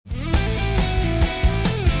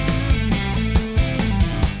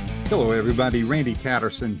Hello, everybody. Randy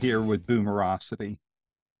Patterson here with Boomerocity.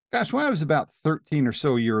 Gosh, when I was about 13 or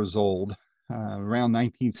so years old, around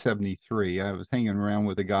 1973, I was hanging around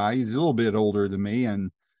with a guy. He's a little bit older than me and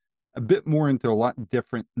a bit more into a lot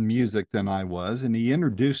different music than I was. And he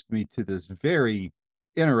introduced me to this very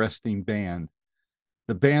interesting band.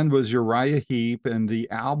 The band was Uriah Heep, and the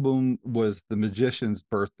album was The Magician's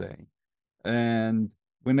Birthday. And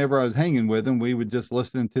whenever I was hanging with him, we would just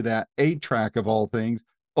listen to that 8-track of all things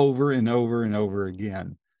over and over and over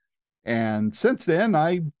again. And since then,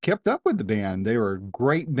 I kept up with the band. They were a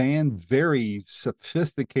great band, very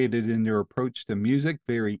sophisticated in their approach to music,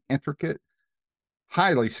 very intricate,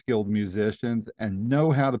 highly skilled musicians, and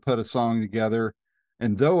know how to put a song together.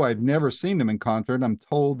 And though I've never seen them in concert, I'm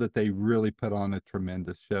told that they really put on a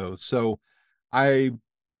tremendous show. So I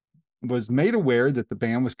was made aware that the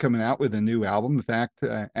band was coming out with a new album. In fact,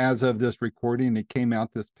 as of this recording, it came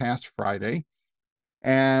out this past Friday.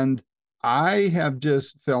 And I have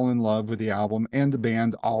just fell in love with the album and the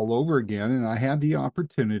band all over again. And I had the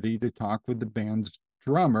opportunity to talk with the band's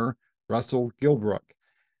drummer, Russell Gilbrook.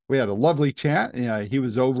 We had a lovely chat. He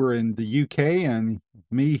was over in the UK and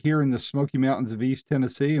me here in the Smoky Mountains of East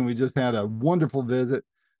Tennessee. And we just had a wonderful visit.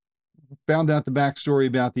 Found out the backstory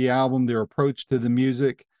about the album, their approach to the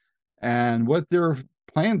music, and what their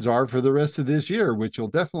plans are for the rest of this year, which you'll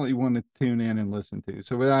definitely want to tune in and listen to.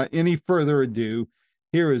 So without any further ado,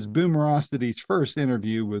 here is Boomerocity's first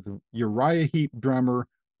interview with Uriah Heep drummer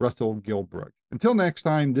Russell Gilbrook. Until next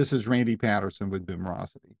time, this is Randy Patterson with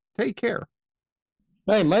Boomerocity. Take care.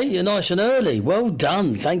 Hey, mate, you're nice and early. Well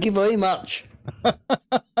done. Thank you very much.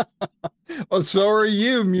 Well, so are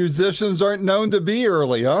you. Musicians aren't known to be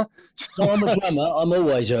early, huh? No, I'm a drummer. I'm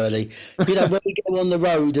always early. You know, when we go on the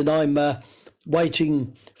road and I'm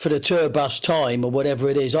waiting for the tour bus time or whatever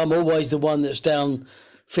it is, I'm always the one that's down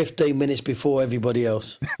 15 minutes before everybody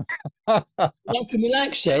else. I can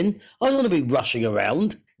relax then. I don't want to be rushing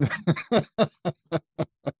around.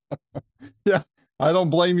 Yeah, I don't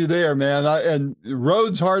blame you there, man. And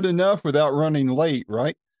road's hard enough without running late,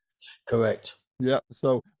 right? Correct. Yeah.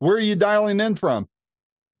 So where are you dialing in from?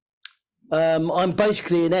 I'm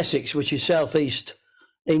basically in Essex, which is southeast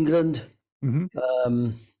England.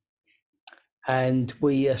 Mm-hmm. And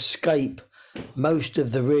we escape most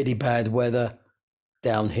of the really bad weather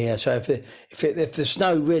down here. So if the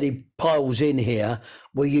snow really piles in here,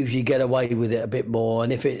 we usually get away with it a bit more.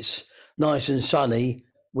 And if it's nice and sunny,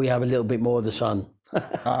 we have a little bit more of the sun.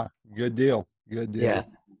 Good deal. Good deal. Yeah.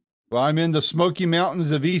 Well, I'm in the Smoky Mountains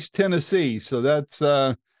of East Tennessee, so that's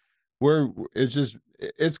where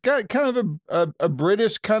it's got kind of a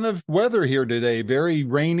British kind of weather here today, very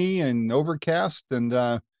rainy and overcast, and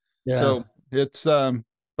so it's but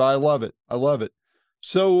I love it. I love it.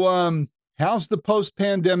 So how's the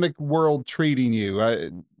post-pandemic world treating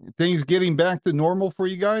you? Things getting back to normal for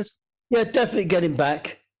you guys? Yeah, definitely getting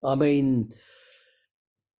back. I mean,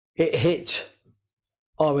 it hit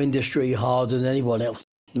our industry harder than anyone else.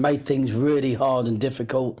 It made things really hard and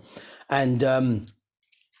difficult. And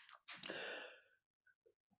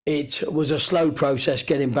it was a slow process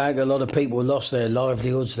getting back. A lot of people lost their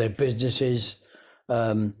livelihoods, their businesses.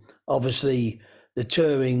 Obviously, the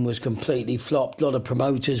touring was completely flopped. A lot of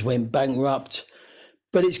promoters went bankrupt.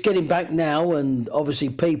 But it's getting back now, and obviously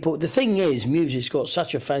people... The thing is, music's got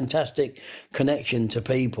such a fantastic connection to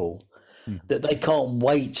people that they can't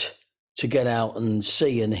wait to get out and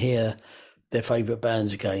see and hear their favourite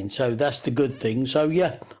bands again. So that's the good thing. So,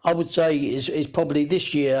 yeah, I would say it's probably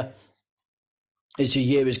this year is a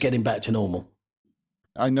year is getting back to normal.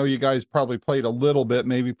 I know you guys probably played a little bit,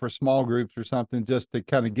 maybe for small groups or something, just to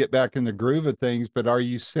kind of get back in the groove of things. But are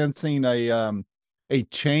you sensing a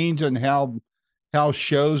change in how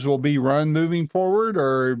shows will be run moving forward,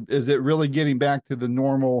 or is it really getting back to the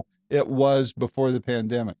normal it was before the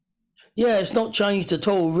pandemic? Yeah, it's not changed at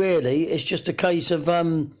all, really. It's just a case of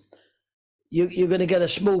you're going to get a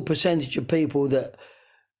small percentage of people that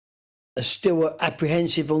are still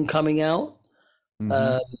apprehensive on coming out.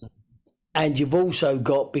 Mm-hmm. And you've also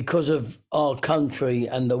got, because of our country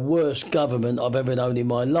and the worst government I've ever known in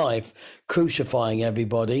my life, crucifying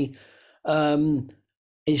everybody,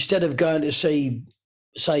 instead of going to see,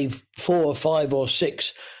 say, 4 or 5 or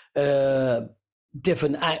 6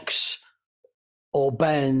 different acts or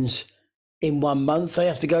bands in 1 month, they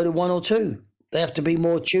have to go to 1 or 2. They have to be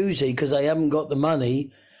more choosy because they haven't got the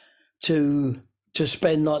money to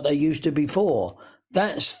spend like they used to before.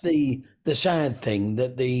 That's the sad thing,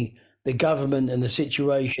 that the government and the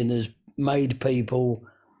situation has made people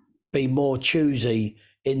be more choosy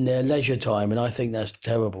in their leisure time, and I think that's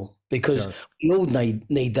terrible because we all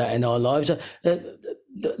need that in our lives.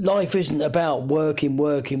 life isn't about working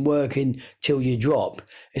till you drop.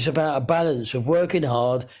 It's about a balance of working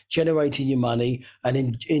hard, generating your money,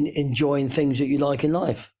 and enjoying things that you like in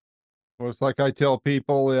life. Well, it's like I tell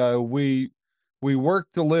people, we work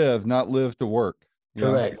to live, not live to work. You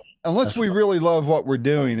know, Correct. unless That's we right. really love what we're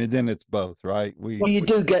doing, and then it's both, right? Well, you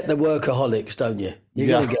do get the workaholics, don't you? You're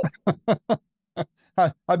Yeah. going to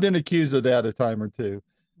get. I've been accused of that a time or two.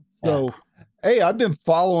 Yeah. So, hey, I've been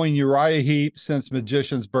following Uriah Heep since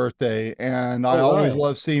Magician's Birthday, and I All always right.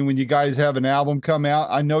 love seeing when you guys have an album come out.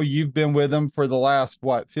 I know you've been with them for the last,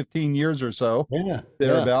 what, 15 years or so, Yeah. Yeah.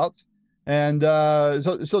 thereabouts. And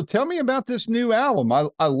so tell me about this new album.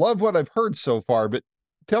 I love what I've heard so far, but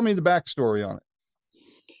tell me the backstory on it.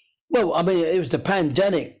 Well, I mean, it was the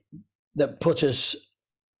pandemic that put us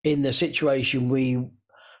in the situation we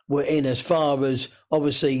were in, as far as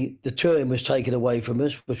obviously the touring was taken away from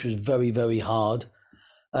us, which was very, very hard.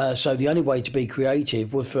 So the only way to be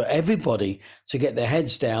creative was for everybody to get their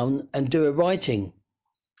heads down and do a writing,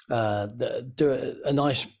 do a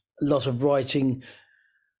nice lot of writing.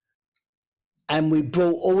 And we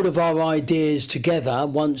brought all of our ideas together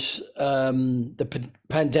once the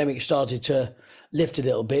pandemic started to lift a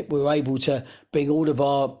little bit. We were able to bring all of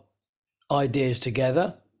our ideas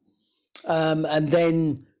together. And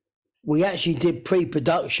then we actually did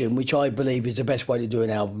pre-production, which I believe is the best way to do an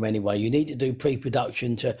album anyway. You need to do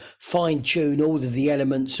pre-production to fine-tune all of the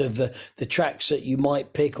elements of the tracks that you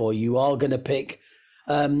might pick or you are going to pick.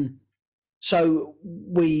 So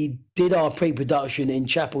we did our pre-production in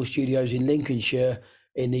Chapel Studios in Lincolnshire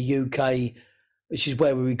in the UK, which is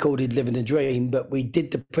where we recorded Living the Dream. But we did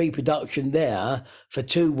the pre-production there for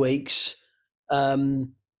 2 weeks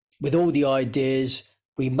with all the ideas.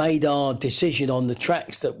 We made our decision on the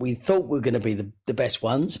tracks that we thought were going to be the best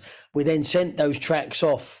ones. We then sent those tracks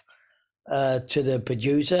off to the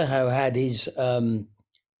producer, who had his,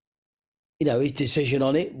 his decision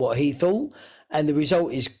on it, what he thought. And the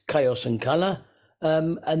result is Chaos and Colour.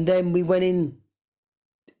 And then we went in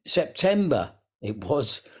September. It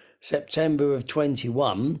was September of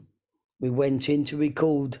 21. We went in to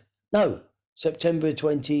record. No, September of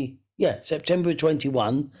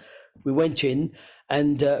 21. We went in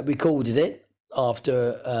and recorded it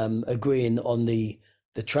after agreeing on the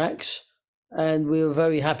tracks, and we were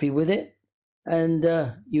very happy with it. And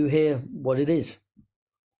you hear what it is.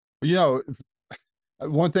 You know,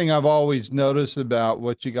 one thing I've always noticed about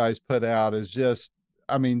what you guys put out is just,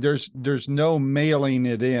 I mean, there's no mailing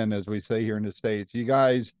it in, as we say here in the States. You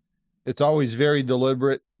guys, it's always very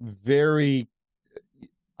deliberate, very,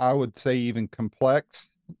 I would say, even complex,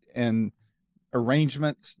 and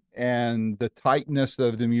arrangements and the tightness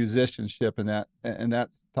of the musicianship and that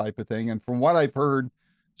type of thing. And from what I've heard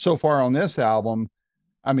so far on this album,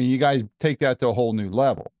 I mean, you guys take that to a whole new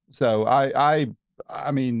level. So I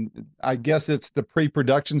mean, I guess it's the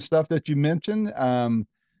pre-production stuff that you mentioned,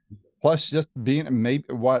 plus just being maybe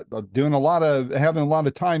having a lot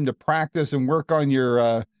of time to practice and work on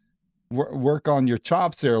your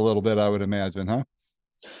chops there a little bit, I would imagine, huh?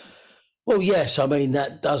 Well, yes. I mean,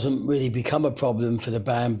 that doesn't really become a problem for the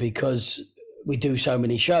band because we do so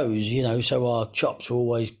many shows, so our chops are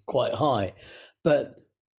always quite high. But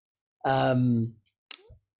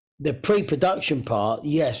the pre-production part,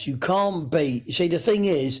 yes, you can't beat. You see, the thing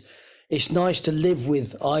is, it's nice to live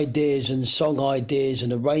with ideas and song ideas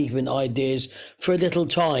and arrangement ideas for a little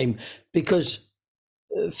time, because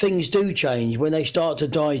things do change. When they start to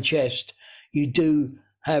digest, you do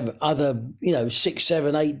have other, 6,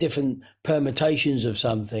 7, 8 different permutations of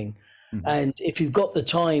something. Mm-hmm. And if you've got the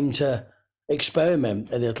time to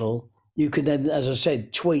experiment a little, you can then, as I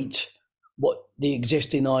said, tweak what the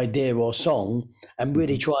existing idea or song and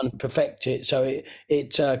really try and perfect it so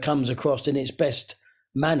it comes across in its best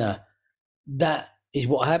manner. That is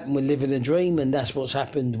what happened with Living a Dream, and that's what's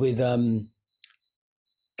happened with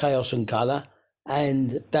Chaos and Colour.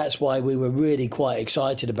 And that's why we were really quite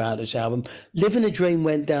excited about this album. Living a Dream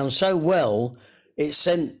went down so well, it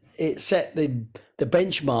set the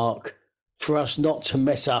benchmark for us not to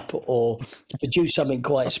mess up or produce something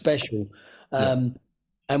quite special. And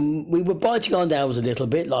we were biting our nails a little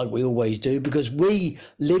bit, like we always do, because we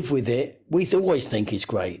live with it. We always think it's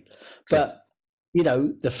great. But,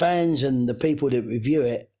 the fans and the people that review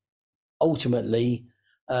it, ultimately,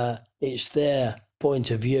 it's their point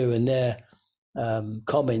of view and their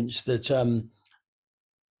comments that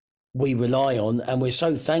we rely on. And we're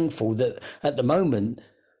so thankful that at the moment,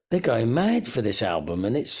 they're going mad for this album.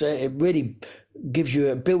 And it really gives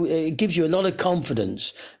you a lot of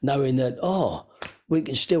confidence knowing that, we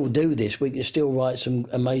can still do this. We can still write some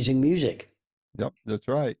amazing music. Yep, that's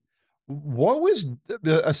right. What was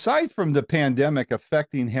aside from the pandemic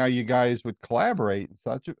affecting how you guys would collaborate and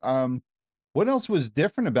such? What else was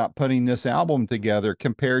different about putting this album together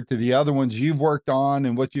compared to the other ones you've worked on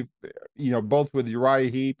and what you've, both with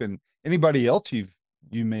Uriah Heep and anybody else you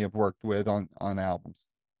may have worked with on albums?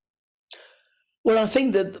 Well, I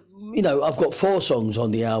think that, I've got 4 songs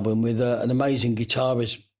on the album with an amazing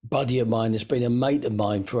guitarist buddy of mine that's been a mate of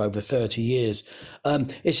mine for over 30 years.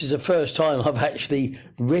 This is the first time I've actually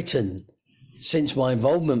written since my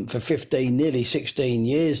involvement for 15, nearly 16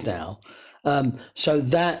 years now. So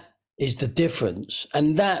that is the difference.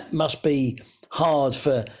 And that must be hard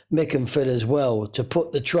for Mick and Phil as well, to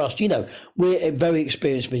put the trust. We're very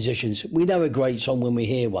experienced musicians. We know a great song when we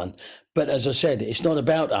hear one. But as I said, it's not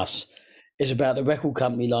about us. It's about the record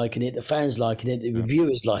company liking it, the fans liking it, the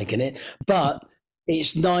reviewers liking it. But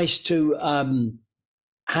it's nice to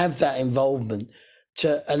have that involvement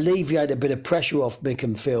to alleviate a bit of pressure off Mick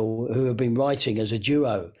and Phil, who have been writing as a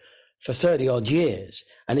duo for 30 odd years.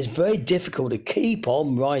 And it's very difficult to keep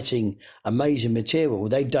on writing amazing material.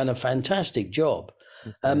 They've done a fantastic job.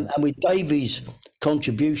 And with Davey's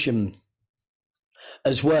contribution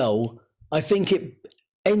as well, I think it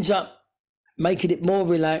ends up making it more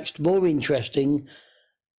relaxed, more interesting.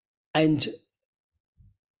 And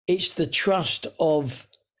it's the trust of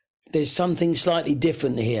there's something slightly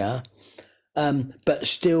different here, but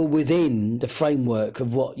still within the framework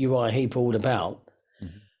of what Uriah Heep all about.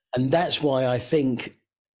 Mm-hmm. And that's why I think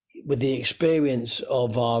with the experience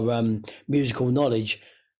of our musical knowledge,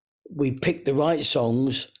 we picked the right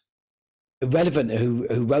songs, irrelevant who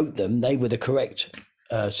wrote them, they were the correct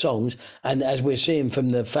songs. And as we're seeing from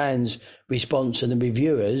the fans' response and the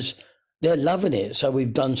reviewers, they're loving it. So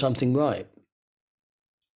we've done something right.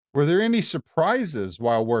 Were there any surprises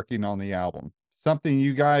while working on the album? Something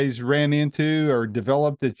you guys ran into or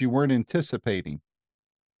developed that you weren't anticipating?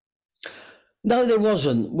 No, there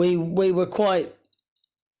wasn't. We were quite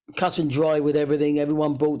cut and dry with everything.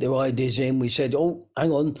 Everyone brought their ideas in. We said, oh,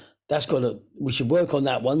 hang on, we should work on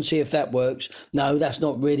that one, see if that works. No, that's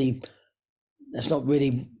not really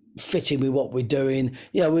fitting with what we're doing.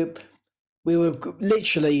 We were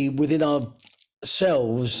literally within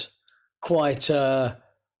ourselves quite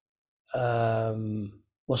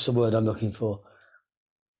what's the word I'm looking for?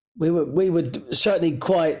 We were certainly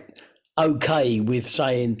quite okay with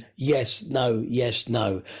saying yes,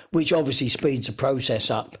 no, which obviously speeds the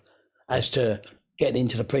process up as to getting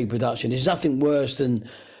into the pre-production. There's nothing worse than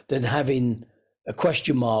having a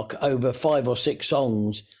question mark over 5 or 6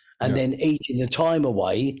 songs and then eating the time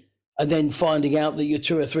away and then finding out that you're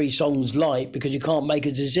 2 or 3 songs light because you can't make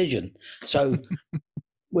a decision. So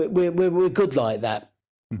we're good like that.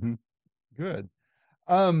 Mm-hmm. Good.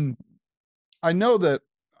 I know that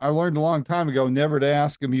I learned a long time ago never to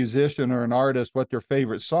ask a musician or an artist what their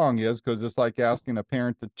favorite song is, because it's like asking a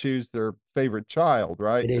parent to choose their favorite child,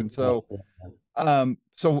 right? And so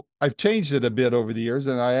so I've changed it a bit over the years,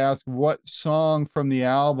 and I asked, what song from the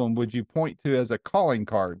album would you point to as a calling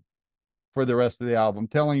card for the rest of the album,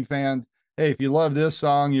 telling fans, hey, if you love this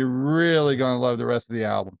song, you're really going to love the rest of the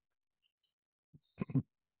album?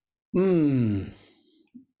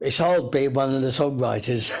 It's hard being one of the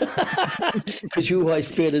songwriters because you always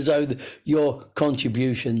feel as though your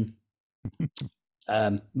contribution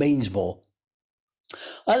means more.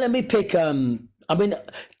 Let me pick,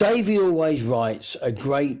 Davey always writes a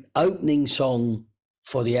great opening song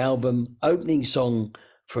for the album, opening song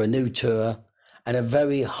for a new tour, and a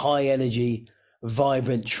very high energy,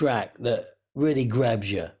 vibrant track that really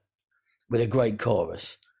grabs you with a great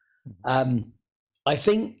chorus. I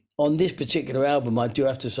think on this particular album, I do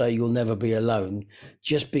have to say You'll Never Be Alone,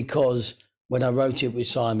 just because when I wrote it with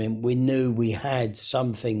Simon, we knew we had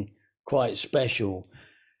something quite special,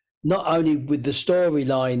 not only with the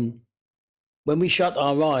storyline. When we shut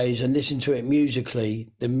our eyes and listened to it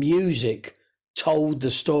musically, the music told the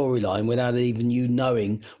storyline without even you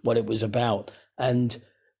knowing what it was about. And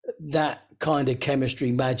that kind of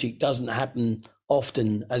chemistry magic doesn't happen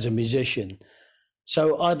often as a musician.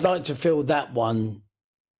 So I'd like to feel that one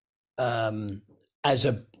as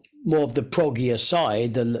a more of the proggier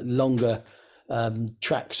side, the longer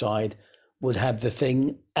track side would have the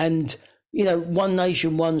thing. And, One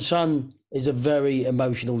Nation, One Sun is a very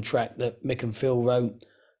emotional track that Mick and Phil wrote.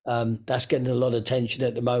 That's getting a lot of attention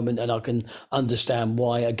at the moment, and I can understand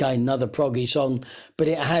why. Again, another proggy song, but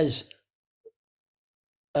it has,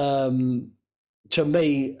 to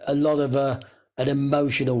me, a lot of an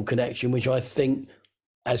emotional connection, which I think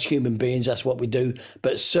as human beings, that's what we do.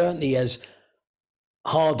 But certainly as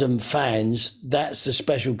hardened fans, that's the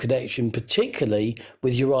special connection, particularly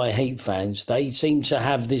with Uriah Heep fans. They seem to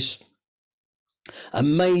have this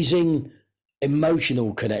Amazing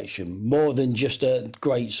emotional connection, more than just a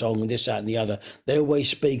great song, this, that, and the other. They always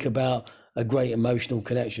speak about a great emotional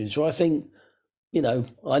connection. So I think,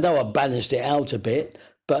 I know I balanced it out a bit,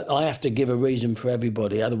 but I have to give a reason for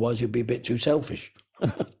everybody. Otherwise, you'd be a bit too selfish.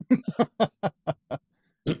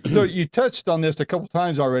 So you touched on this a couple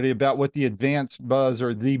times already about what the advanced buzz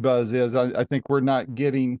or the buzz is. I think we're not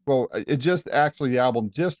getting, well, it just actually, the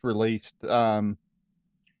album just released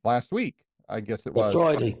last week, I guess it Or was.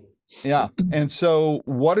 Friday. Yeah. And so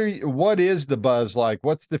what is the buzz like?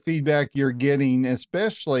 What's the feedback you're getting,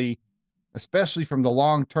 especially from the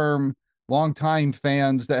long time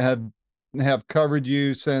fans that have covered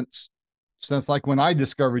you since like when I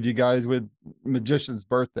discovered you guys with Magician's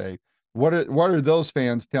Birthday? What are those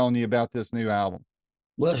fans telling you about this new album?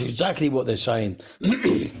 Well, that's exactly what they're saying.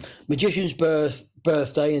 Magician's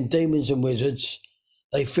Birthday and Demons and Wizards,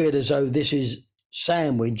 they feel as though this is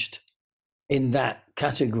sandwiched in that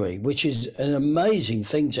category, which is an amazing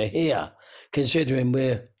thing to hear, considering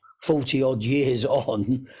we're 40 odd years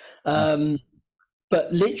on.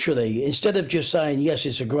 But literally, instead of just saying, yes,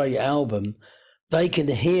 it's a great album, they can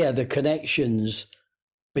hear the connections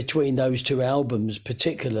between those two albums,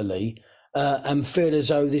 particularly, and feel as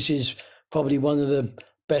though this is probably one of the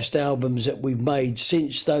best albums that we've made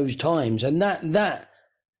since those times. And that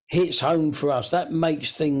hits home for us. That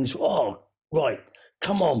makes things, oh, right,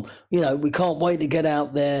 come on. We can't wait to get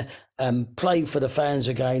out there and play for the fans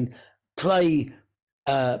again, play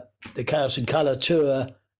the Chaos and Colour tour,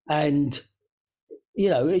 and,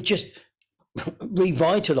 it just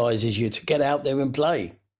revitalizes you to get out there and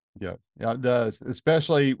play. Yeah, it does.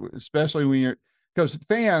 Especially when you're, because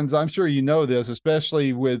fans, I'm sure you know this,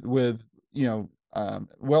 especially with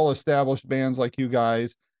well-established bands like you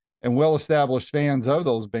guys and well-established fans of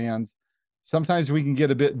those bands. Sometimes we can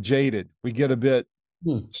get a bit jaded. We get a bit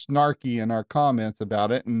snarky in our comments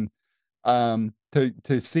about it, and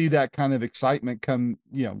to see that kind of excitement come,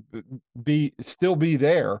 still be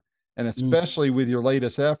there, and especially with your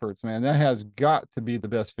latest efforts, man, that has got to be the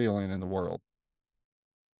best feeling in the world.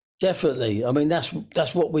 Definitely. I mean, that's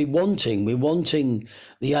what we're wanting. We're wanting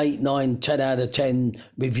the 8, 9, 10 out of 10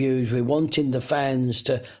 reviews. We're wanting the fans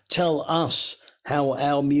to tell us how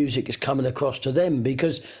our music is coming across to them,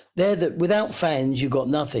 because without fans, you've got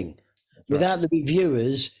nothing. Without the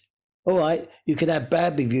reviewers, all right, you can have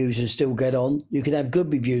bad reviews and still get on. You can have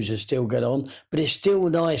good reviews and still get on. But it's still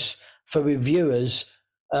nice for reviewers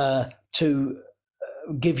to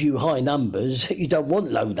give you high numbers. You don't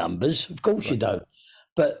want low numbers. Of course you don't.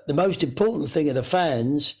 But the most important thing are the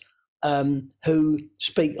fans who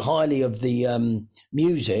speak highly of the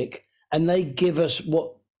music, and they give us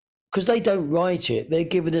because they don't write it, they're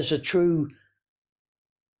giving us a true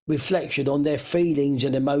reflection on their feelings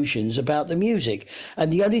and emotions about the music.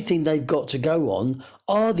 And the only thing they've got to go on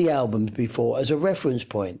are the albums before as a reference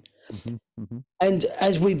point. And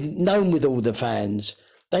as we've known with all the fans,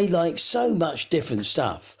 they like so much different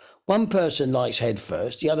stuff. One person likes Head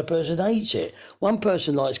First, the other person hates it. One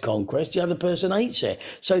person likes Conquest, the other person hates it.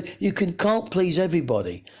 So you can't please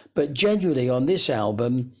everybody. But generally on this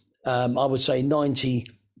album, I would say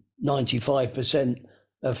 95%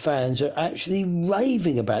 of fans are actually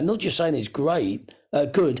raving about it. Not just saying it's great,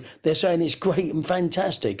 good. They're saying it's great and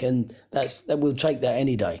fantastic, and that we'll take that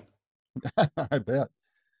any day. I bet.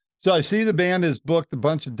 So I see the band has booked a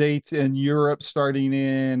bunch of dates in Europe starting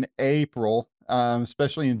in April.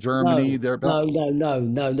 Especially in Germany.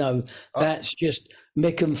 No. That's just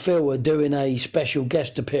Mick and Phil are doing a special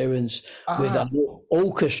guest appearance with an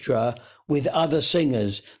orchestra with other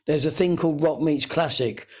singers. There's a thing called Rock Meets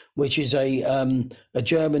Classic, which is a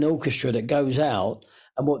German orchestra that goes out,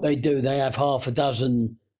 and what they do, they have half a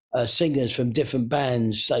dozen singers from different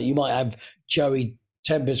bands. So you might have Joey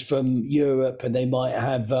Tempest from Europe, and they might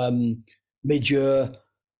have Midger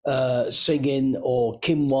singing, or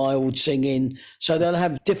Kim Wilde singing. So they'll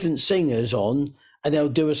have different singers on, and they'll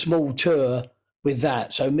do a small tour with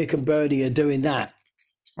that. So Mick and Bernie are doing that.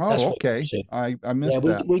 Oh, okay. I missed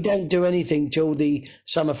that. We don't do anything till the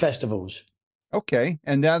summer festivals. Okay.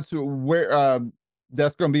 And that's where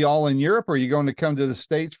that's going to be all in Europe, or are you going to come to the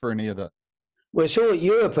States for any of that? We're all at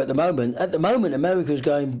Europe at the moment. At the moment, America's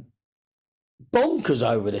going bonkers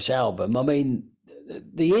over this album. I mean,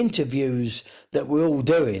 the interviews that we're all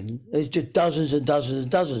doing, there's just dozens and dozens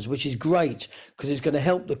and dozens, which is great, because it's going to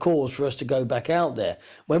help the cause for us to go back out there.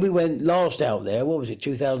 When we went last out there, what was it,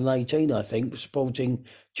 2018, I think, supporting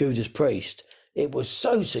Judas Priest, it was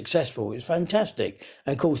so successful. It was fantastic.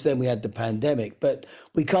 And of course, then we had the pandemic, but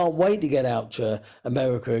we can't wait to get out to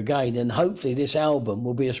America again. And hopefully this album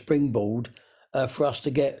will be a springboard for us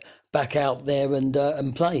to get back out there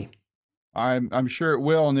and play. I'm sure it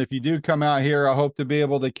will. And if you do come out here, I hope to be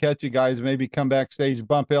able to catch you guys, maybe come backstage,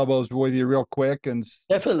 bump elbows with you real quick and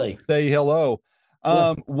Definitely. say hello.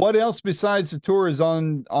 Yeah. What else besides the tour is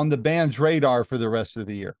on the band's radar for the rest of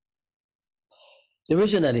the year? There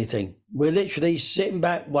isn't anything. We're literally sitting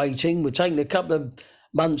back waiting. We're taking a couple of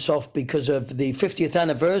months off because of the 50th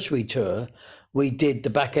anniversary tour we did the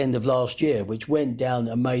back end of last year, which went down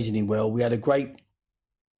amazingly well. We had a great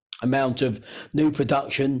amount of new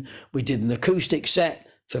production. We did an acoustic set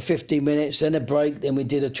for 15 minutes, then a break, then we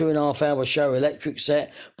did a 2.5 hour show electric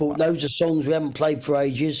set, brought loads of songs we haven't played for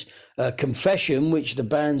ages. Confession, which the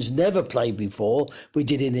band's never played before, we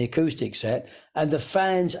did in the acoustic set, and the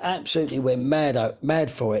fans absolutely went mad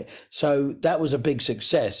for it. So that was a big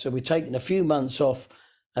success. So we're taking a few months off,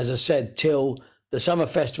 as I said, till the summer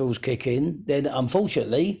festivals kick in. Then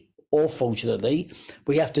unfortunately, or fortunately,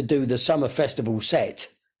 we have to do the summer festival set.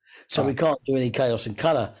 So we can't do any Chaos and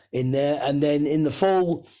Colour in there. And then in the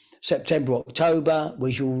fall, September, October,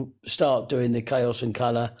 we shall start doing the Chaos and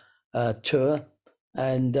Colour tour.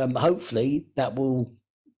 And hopefully that will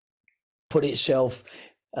put itself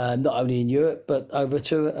not only in Europe, but over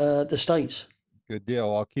to the States. Good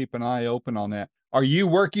deal. I'll keep an eye open on that. Are you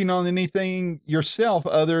working on anything yourself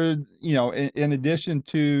other, in addition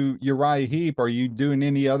to Uriah Heep, are you doing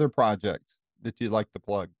any other projects that you'd like to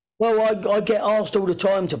plug? Well, I get asked all the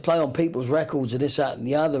time to play on people's records and this, that, and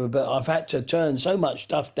the other, but I've had to turn so much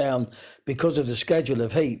stuff down because of the schedule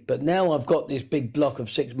of Heat. But now I've got this big block of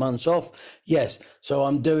 6 months off. Yes, so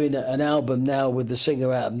I'm doing an album now with the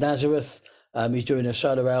singer out of Nazareth. He's doing a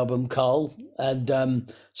solo album, Carl,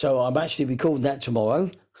 and so I'm actually recording that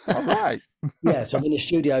tomorrow. All right. Yeah, so I'm in the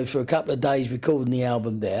studio for a couple of days recording the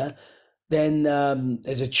album there. Then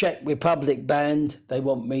there's a Czech Republic band. They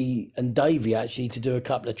want me and Davey actually to do a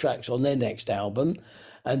couple of tracks on their next album.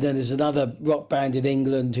 And then there's another rock band in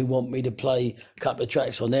England who want me to play a couple of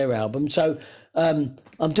tracks on their album. So I'm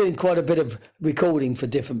doing quite a bit of recording for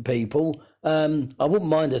different people. I wouldn't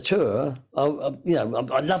mind a tour.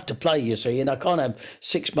 I'd love to play, you see, and I can't have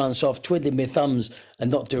 6 months off twiddling my thumbs and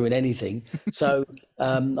not doing anything. So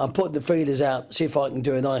I'm putting the feelers out, see if I can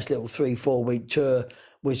do a nice little 3-4 week tour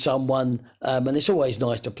with someone, and it's always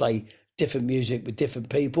nice to play different music with different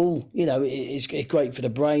people. It's great for the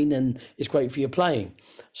brain and it's great for your playing.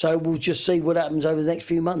 So we'll just see what happens over the next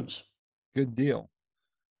few months. Good deal.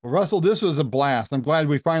 Well, Russell, this was a blast. I'm glad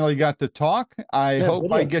we finally got to talk. I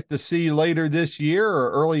hope I get to see you later this year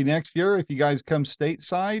or early next year if you guys come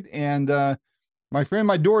stateside. And my friend,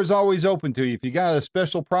 my door is always open to you. If you got a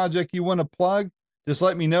special project you want to plug, just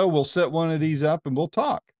let me know. We'll set one of these up and we'll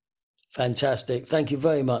talk. Fantastic. Thank you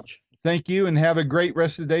very much. Thank you, and have a great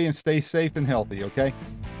rest of the day and stay safe and healthy, okay?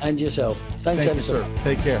 And yourself. Thanks, Thank you, sir.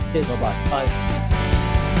 Take care. Bye-bye. Bye.